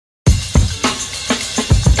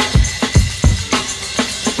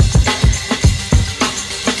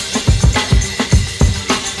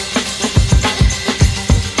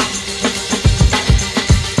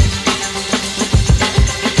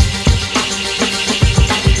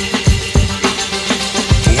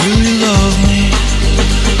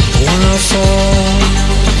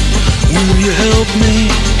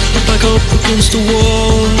against the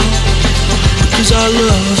wall, because I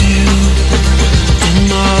love you in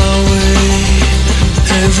my way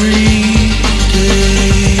every day.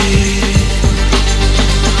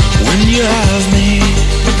 When you have me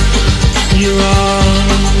in your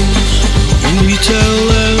arms, will you tell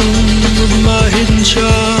them of my hidden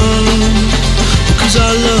charm? Because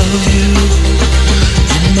I love you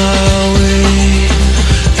in my way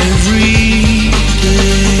every day.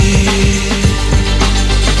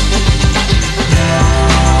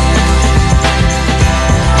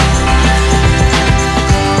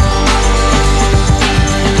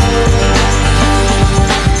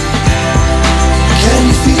 Can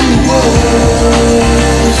you feel the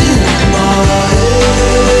words in my head?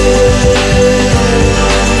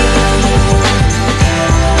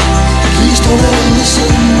 Please don't ever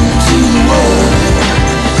listen to the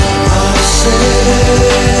words I said.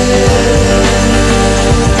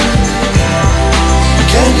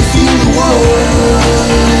 Can you feel the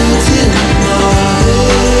words in my head?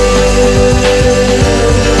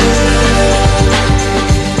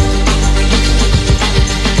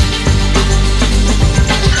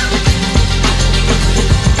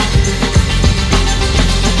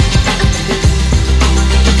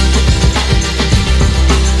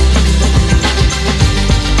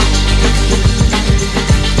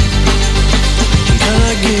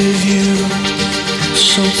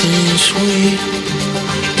 Something sweet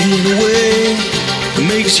in a way that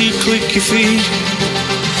makes you click your feet,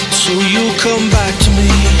 so you'll come back to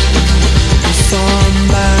me if I'm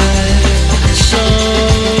back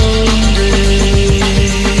someday.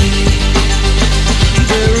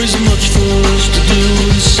 There is much for us to do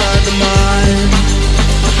inside the mind,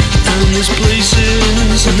 and there's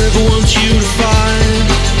places I never want you to find,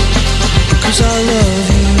 because I love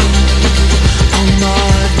you on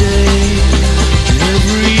my day.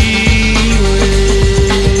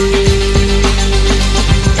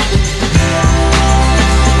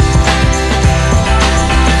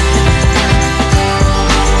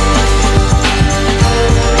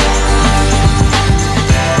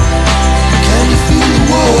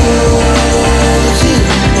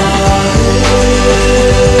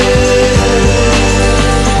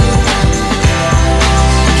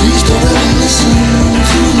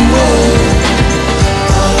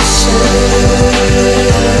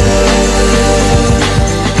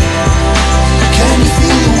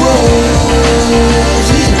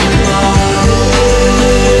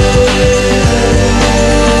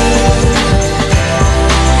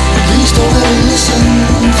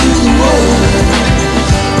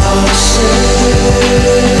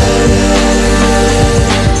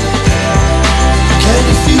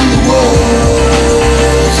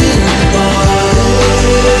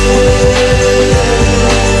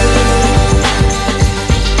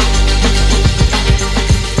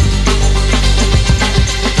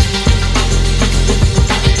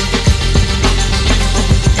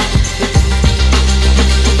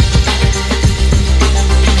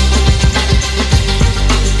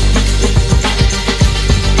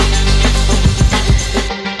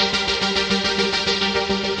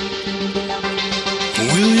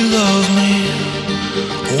 Will you love me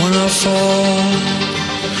when I fall?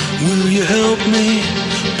 Will you help me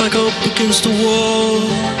back up against the wall?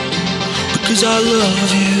 Because I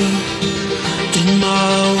love you in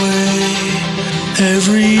my way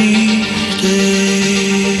every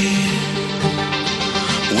day.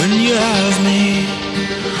 When you have me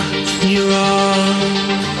in your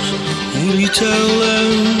arms, will you tell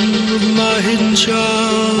them of my hidden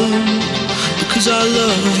charm? Because I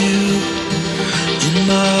love you in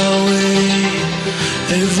my way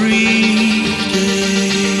every day.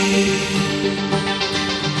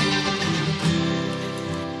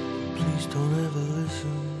 Please don't ever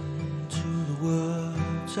listen to the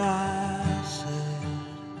words I said.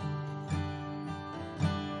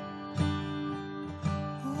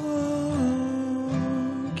 Oh,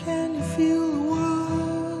 can you feel the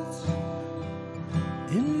words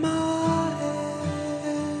in my head?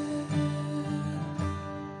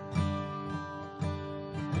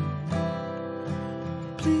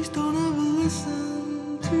 Please don't ever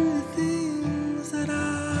listen to the things